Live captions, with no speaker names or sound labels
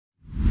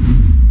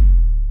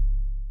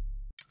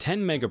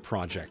10 mega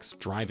projects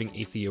driving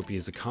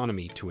Ethiopia's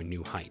economy to a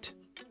new height.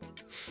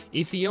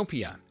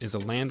 Ethiopia is a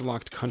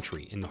landlocked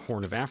country in the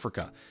Horn of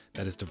Africa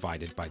that is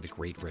divided by the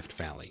Great Rift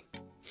Valley.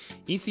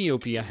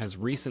 Ethiopia has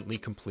recently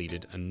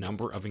completed a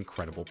number of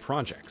incredible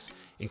projects,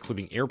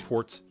 including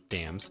airports,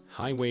 dams,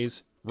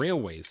 highways,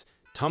 railways,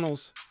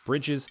 tunnels,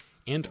 bridges,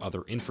 and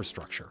other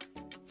infrastructure.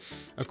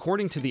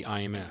 According to the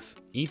IMF,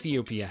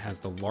 Ethiopia has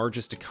the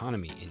largest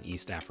economy in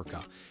East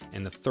Africa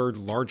and the third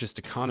largest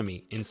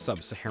economy in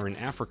sub-Saharan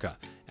Africa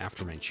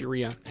after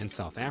Nigeria and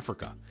South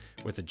Africa,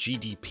 with a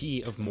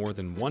GDP of more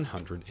than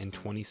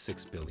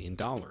 $126 billion.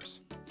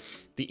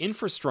 The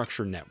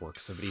infrastructure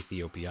networks of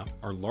Ethiopia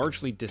are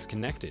largely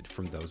disconnected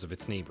from those of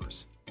its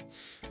neighbors.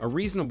 A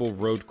reasonable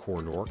road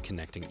corridor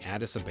connecting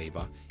Addis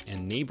Ababa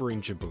and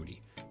neighboring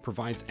Djibouti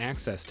provides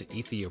access to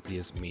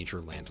Ethiopia's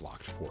major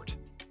landlocked port.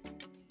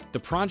 The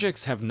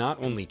projects have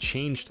not only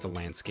changed the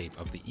landscape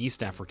of the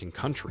East African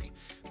country,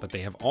 but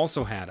they have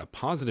also had a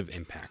positive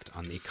impact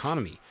on the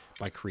economy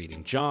by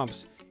creating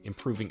jobs,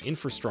 improving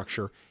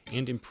infrastructure,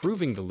 and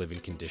improving the living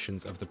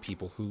conditions of the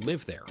people who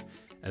live there,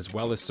 as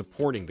well as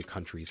supporting the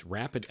country's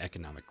rapid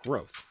economic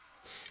growth.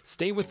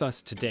 Stay with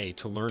us today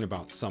to learn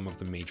about some of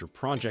the major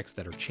projects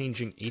that are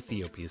changing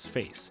Ethiopia's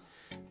face.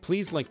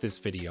 Please like this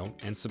video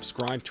and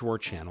subscribe to our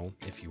channel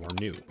if you are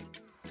new.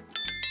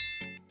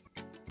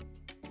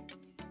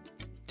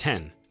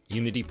 10.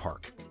 Unity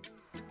Park.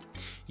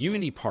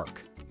 Unity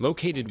Park,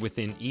 located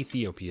within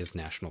Ethiopia's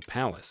National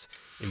Palace,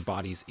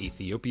 embodies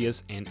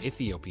Ethiopia's and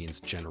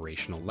Ethiopians'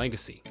 generational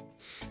legacy.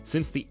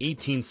 Since the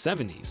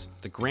 1870s,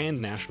 the Grand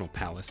National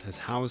Palace has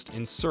housed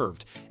and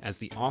served as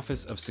the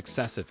office of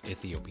successive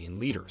Ethiopian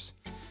leaders.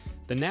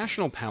 The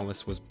National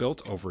Palace was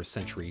built over a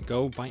century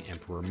ago by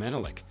Emperor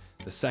Menelik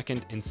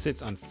II and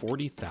sits on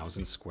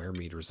 40,000 square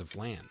meters of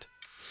land.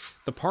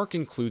 The park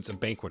includes a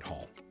banquet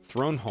hall,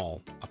 throne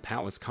hall, a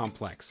palace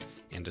complex,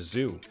 and a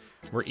zoo,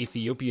 where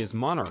Ethiopia's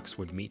monarchs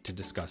would meet to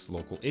discuss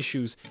local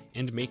issues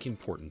and make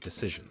important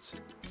decisions.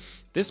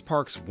 This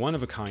park's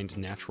one-of-a-kind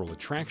natural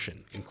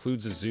attraction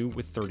includes a zoo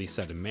with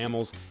 37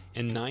 mammals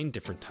and 9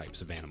 different types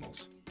of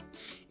animals.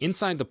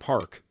 Inside the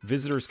park,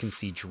 visitors can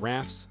see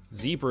giraffes,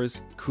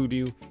 zebras,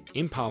 kudu,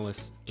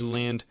 impalas,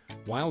 eland,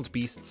 wild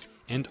beasts,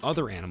 and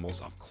other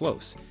animals up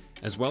close,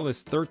 as well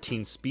as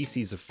 13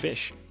 species of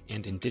fish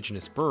and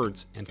indigenous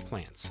birds and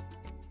plants.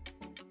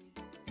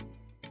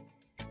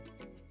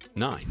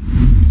 9.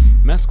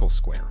 Meskel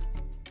Square.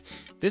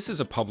 This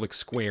is a public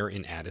square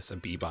in Addis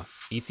Ababa,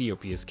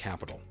 Ethiopia's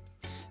capital.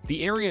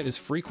 The area is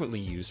frequently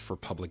used for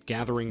public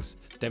gatherings,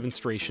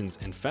 demonstrations,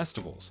 and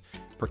festivals,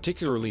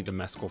 particularly the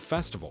Meskel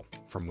Festival,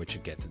 from which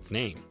it gets its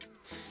name.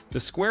 The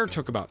square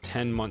took about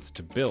 10 months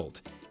to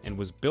build and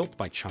was built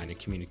by China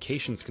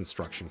Communications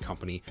Construction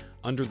Company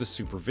under the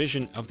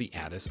supervision of the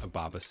Addis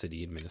Ababa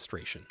City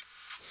Administration.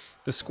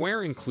 The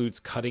square includes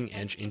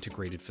cutting-edge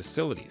integrated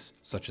facilities,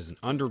 such as an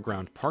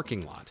underground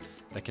parking lot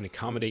that can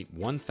accommodate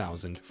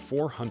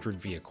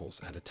 1,400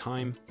 vehicles at a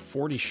time,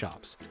 40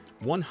 shops,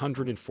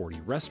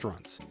 140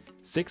 restaurants,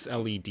 6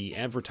 LED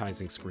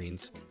advertising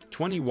screens,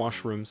 20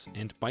 washrooms,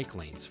 and bike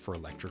lanes for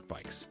electric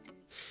bikes.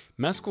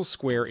 Meskel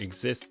Square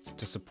exists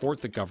to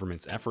support the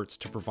government's efforts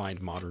to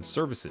provide modern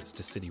services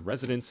to city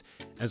residents,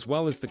 as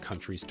well as the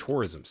country's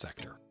tourism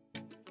sector.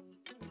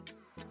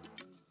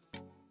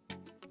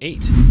 8.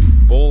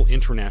 Bole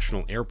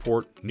International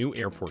Airport, new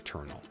airport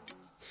terminal.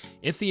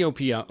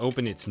 Ethiopia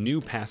opened its new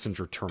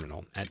passenger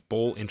terminal at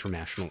Bole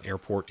International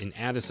Airport in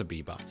Addis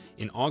Ababa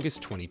in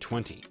August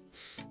 2020.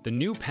 The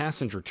new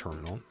passenger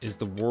terminal is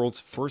the world's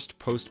first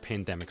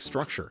post-pandemic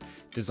structure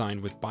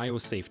designed with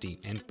biosafety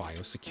and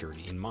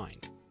biosecurity in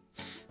mind.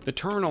 The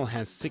terminal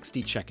has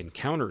 60 check-in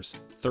counters,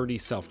 30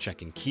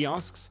 self-check-in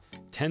kiosks,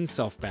 10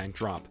 self-bag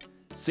drop,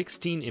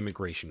 16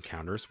 immigration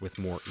counters with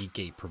more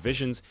e-gate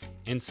provisions,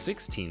 and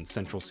 16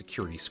 central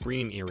security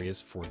screening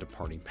areas for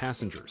departing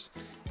passengers,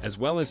 as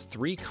well as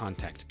 3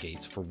 contact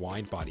gates for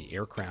wide-body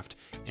aircraft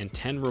and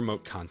 10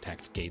 remote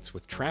contact gates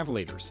with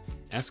travelators,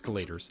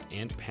 escalators,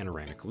 and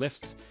panoramic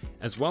lifts,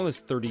 as well as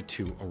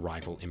 32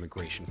 arrival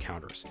immigration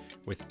counters,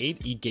 with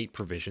 8 e-gate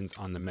provisions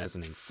on the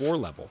mezzanine floor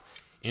level,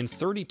 and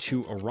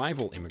 32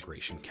 arrival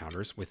immigration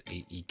counters with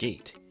 8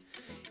 e-gate.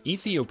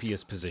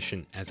 Ethiopia's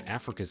position as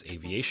Africa's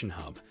aviation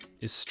hub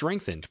is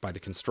strengthened by the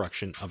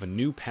construction of a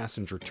new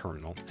passenger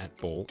terminal at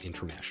Bole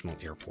International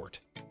Airport.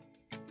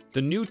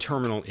 The new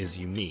terminal is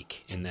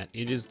unique in that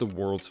it is the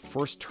world's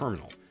first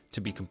terminal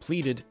to be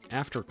completed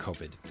after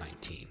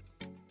COVID-19.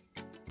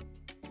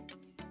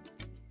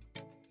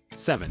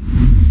 7.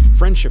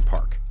 Friendship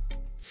Park.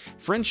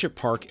 Friendship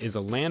Park is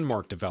a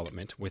landmark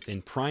development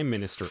within Prime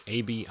Minister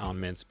Abiy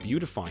Ahmed's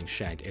Beautifying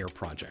Shagged Air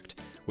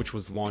project, which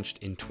was launched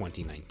in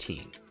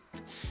 2019.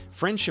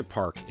 Friendship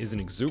Park is an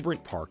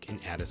exuberant park in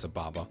Addis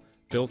Ababa,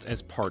 built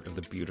as part of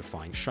the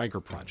Beautifying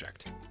Shagged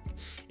project.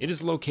 It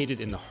is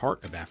located in the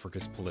heart of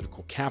Africa's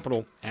political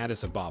capital,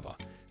 Addis Ababa,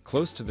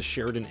 close to the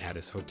Sheraton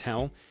Addis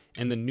Hotel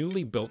and the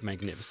newly built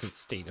magnificent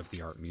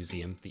state-of-the-art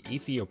museum, the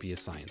Ethiopia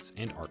Science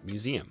and Art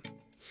Museum.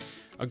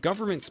 a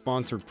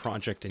government-sponsored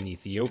project in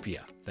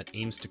Ethiopia that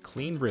aims to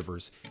clean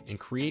rivers and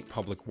create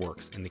public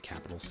works in the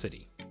capital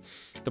city.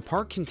 The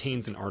park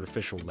contains an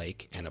artificial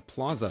lake and a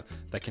plaza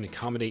that can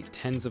accommodate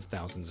tens of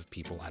thousands of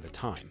people at a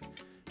time,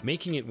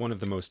 making it one of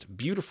the most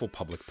beautiful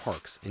public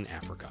parks in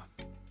Africa.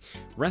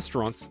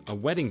 Restaurants, a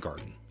wedding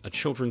garden, a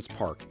children's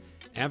park,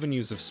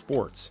 avenues of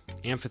sports,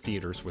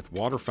 amphitheaters with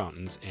water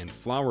fountains and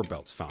flower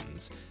belts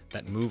fountains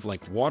that move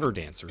like water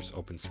dancers,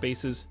 open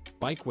spaces,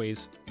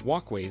 bikeways,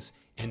 walkways,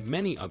 and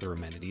many other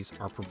amenities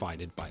are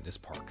provided by this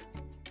park.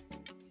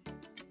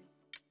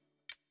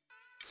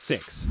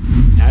 6.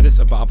 Addis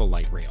Ababa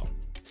Light Rail.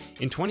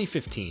 In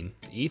 2015,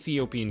 the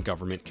Ethiopian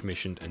government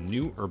commissioned a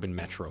new urban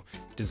metro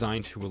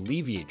designed to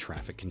alleviate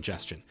traffic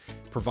congestion,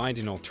 provide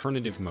an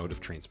alternative mode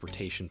of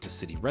transportation to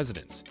city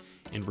residents,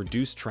 and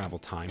reduce travel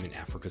time in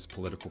Africa's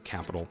political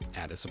capital,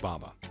 Addis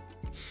Ababa.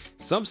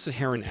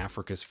 Sub-Saharan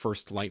Africa's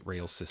first light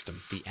rail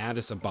system, the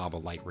Addis Ababa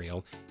Light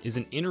Rail, is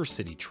an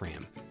inner-city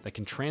tram that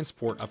can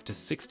transport up to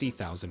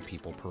 60,000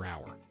 people per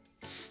hour.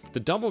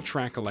 The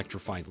double-track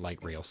electrified light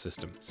rail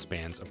system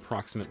spans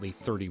approximately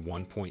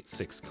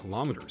 31.6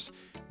 kilometers,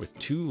 with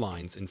 2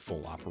 lines in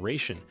full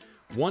operation,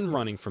 one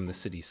running from the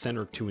city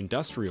center to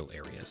industrial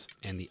areas,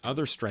 and the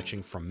other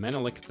stretching from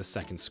Menelik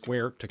II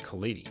Square to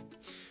Kaledi.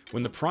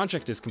 When the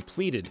project is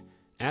completed,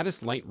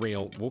 Addis Light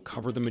Rail will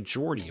cover the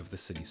majority of the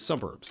city's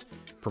suburbs,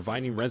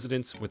 providing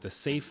residents with a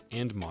safe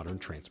and modern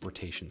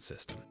transportation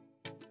system.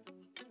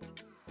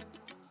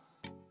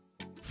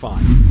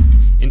 5.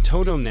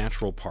 Entoto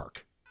Natural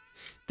Park.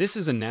 This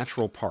is a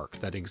natural park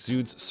that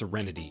exudes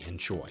serenity and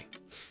joy.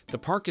 The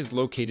park is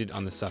located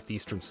on the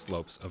southeastern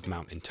slopes of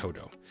Mount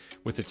Entoto,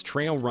 with its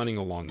trail running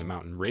along the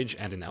mountain ridge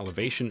at an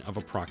elevation of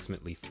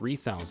approximately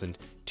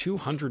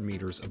 3,200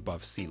 meters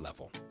above sea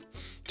level.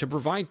 To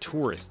provide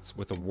tourists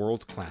with a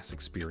world-class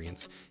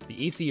experience,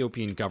 the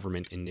Ethiopian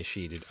government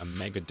initiated a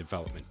mega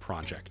development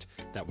project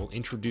that will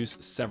introduce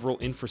several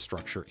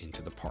infrastructure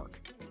into the park.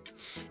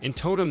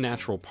 Entoto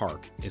Natural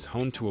Park is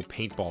home to a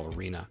paintball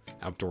arena,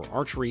 outdoor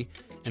archery,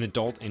 an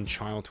adult and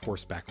child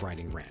horseback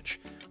riding ranch,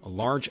 a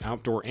large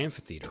outdoor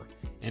amphitheater,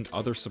 and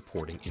other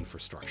supporting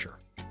infrastructure.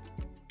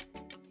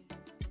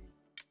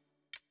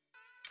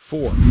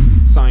 4.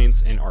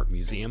 Science and Art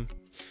Museum.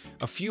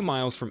 A few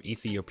miles from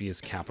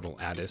Ethiopia's capital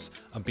Addis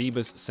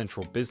Abeba's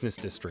central business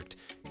district,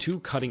 2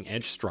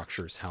 cutting-edge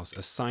structures house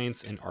a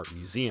science and art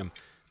museum,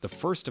 the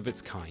first of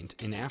its kind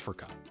in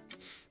Africa.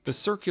 The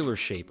circular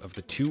shape of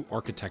the 2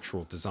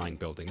 architectural design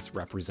buildings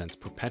represents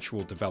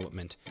perpetual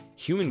development,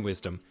 human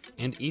wisdom,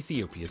 and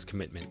Ethiopia's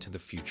commitment to the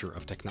future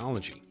of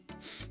technology.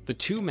 The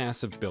 2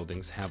 massive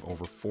buildings have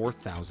over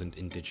 4,000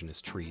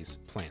 indigenous trees,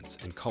 plants,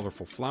 and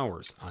colorful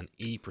flowers on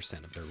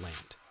 80% of their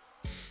land.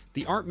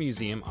 The art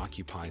museum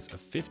occupies a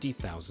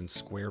 50,000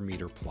 square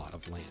meter plot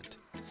of land.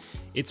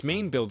 Its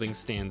main building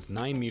stands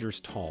 9 meters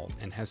tall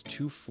and has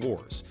 2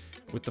 floors,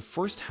 with the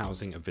first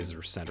housing a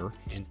visitor center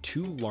and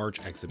 2 large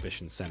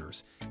exhibition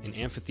centers, an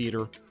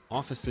amphitheater,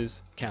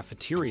 offices,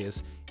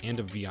 cafeterias, and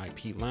a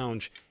VIP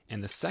lounge,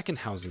 and the second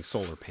housing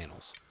solar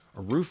panels,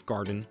 a roof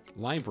garden,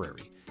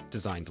 library,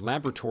 designed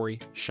laboratory,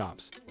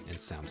 shops,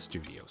 and sound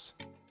studios.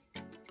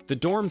 The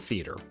Dorm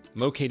Theater,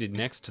 located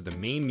next to the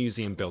main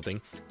museum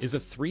building, is a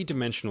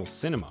 3-dimensional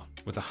cinema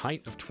with a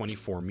height of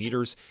 24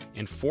 meters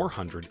and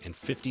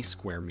 450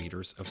 square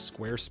meters of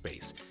square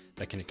space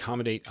that can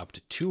accommodate up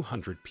to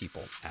 200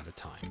 people at a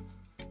time.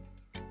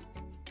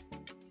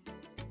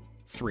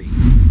 3.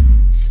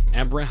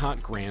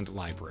 Abrahat Grand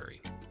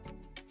Library.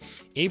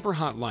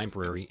 Abrahat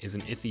Library is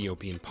an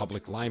Ethiopian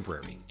public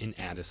library in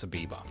Addis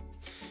Ababa.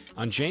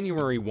 On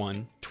January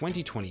 1,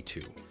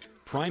 2022,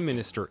 Prime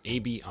Minister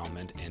Abiy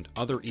Ahmed and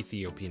other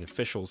Ethiopian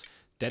officials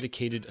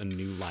dedicated a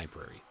new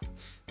library.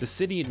 The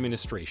city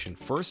administration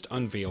first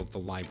unveiled the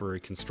library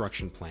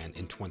construction plan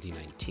in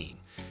 2019,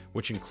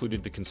 which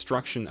included the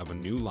construction of a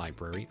new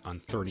library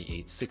on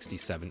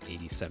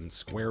 38,6787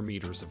 square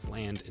meters of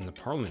land in the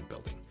Parliament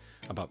building,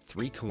 about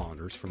 3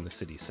 kilometers from the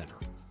city center.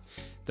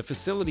 The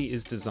facility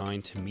is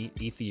designed to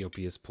meet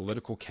Ethiopia's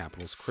political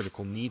capital's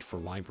critical need for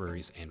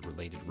libraries and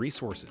related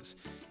resources,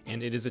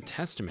 and it is a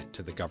testament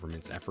to the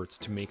government's efforts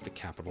to make the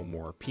capital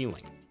more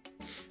appealing.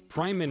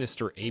 Prime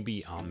Minister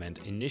Abiy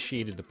Ahmed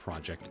initiated the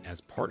project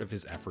as part of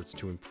his efforts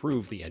to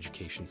improve the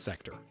education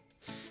sector.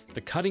 The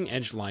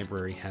cutting-edge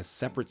library has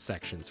separate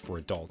sections for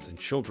adults and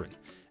children,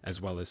 as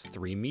well as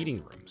 3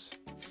 meeting rooms.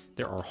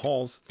 There are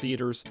halls,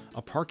 theaters,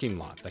 a parking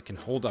lot that can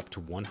hold up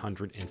to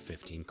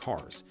 115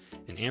 cars,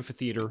 an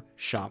amphitheater,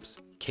 shops,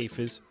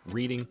 cafes,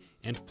 reading,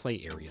 and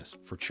play areas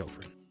for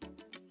children.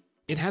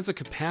 It has a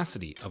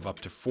capacity of up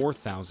to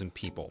 4,000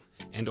 people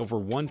and over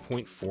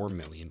 1.4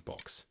 million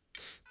books.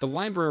 The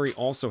library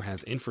also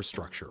has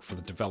infrastructure for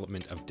the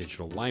development of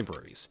digital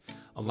libraries,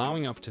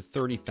 allowing up to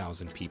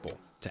 30,000 people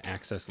to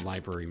access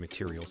library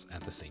materials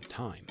at the same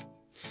time.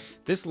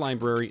 This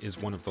library is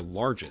one of the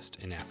largest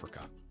in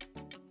Africa.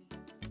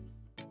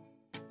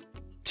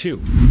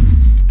 2.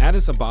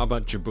 Addis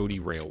Ababa-Djibouti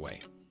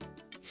Railway.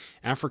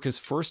 Africa's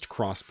first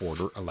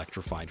cross-border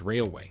electrified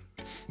railway.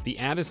 The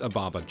Addis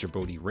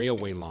Ababa-Djibouti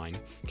railway line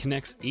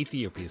connects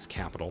Ethiopia's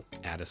capital,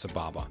 Addis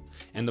Ababa,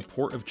 and the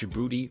port of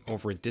Djibouti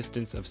over a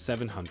distance of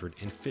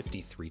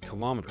 753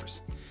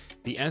 kilometers.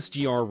 The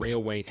SGR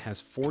railway has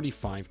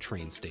 45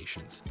 train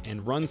stations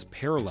and runs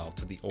parallel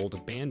to the old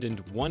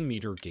abandoned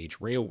 1-meter gauge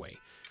railway,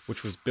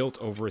 which was built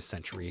over a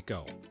century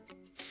ago.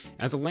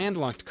 As a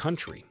landlocked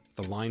country,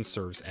 the line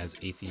serves as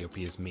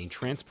Ethiopia's main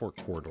transport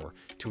corridor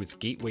to its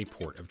gateway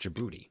port of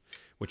Djibouti,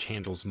 which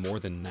handles more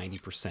than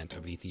 90%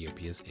 of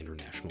Ethiopia's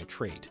international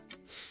trade.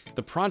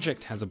 The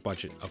project has a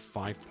budget of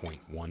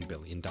 $5.1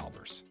 billion.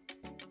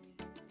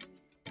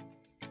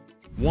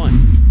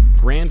 1.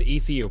 Grand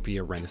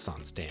Ethiopia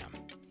Renaissance Dam.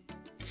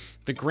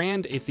 The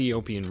Grand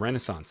Ethiopian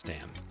Renaissance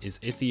Dam is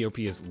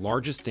Ethiopia's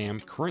largest dam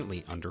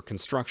currently under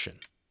construction.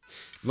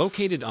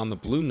 Located on the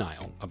Blue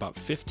Nile, about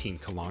 15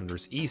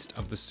 kilometers east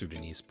of the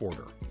Sudanese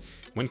border.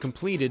 When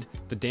completed,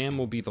 the dam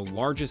will be the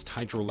largest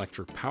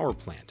hydroelectric power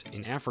plant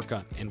in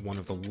Africa and one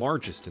of the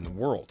largest in the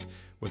world,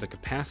 with a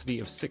capacity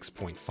of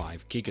 6.5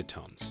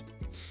 gigatons.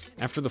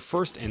 After the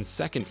first and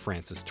second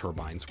Francis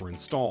turbines were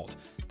installed,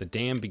 the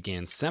dam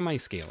began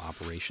semi-scale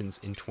operations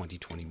in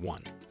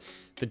 2021.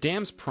 The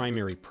dam's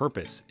primary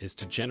purpose is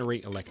to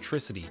generate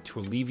electricity to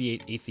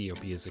alleviate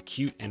Ethiopia's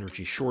acute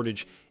energy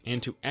shortage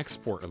and to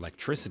export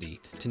electricity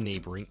to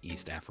neighboring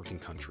East African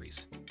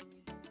countries.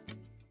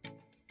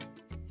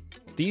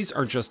 These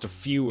are just a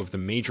few of the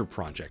major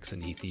projects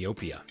in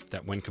Ethiopia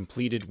that, when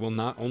completed, will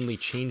not only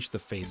change the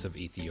face of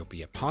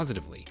Ethiopia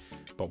positively,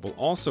 but will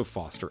also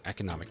foster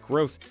economic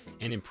growth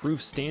and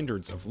improve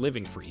standards of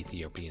living for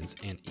Ethiopians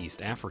and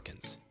East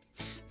Africans.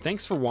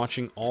 Thanks for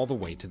watching all the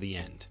way to the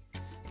end.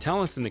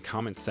 Tell us in the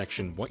comments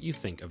section what you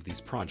think of these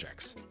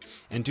projects,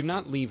 and do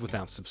not leave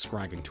without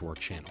subscribing to our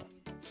channel.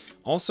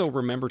 Also,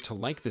 remember to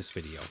like this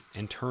video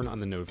and turn on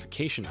the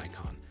notification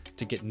icon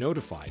to get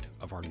notified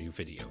of our new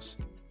videos.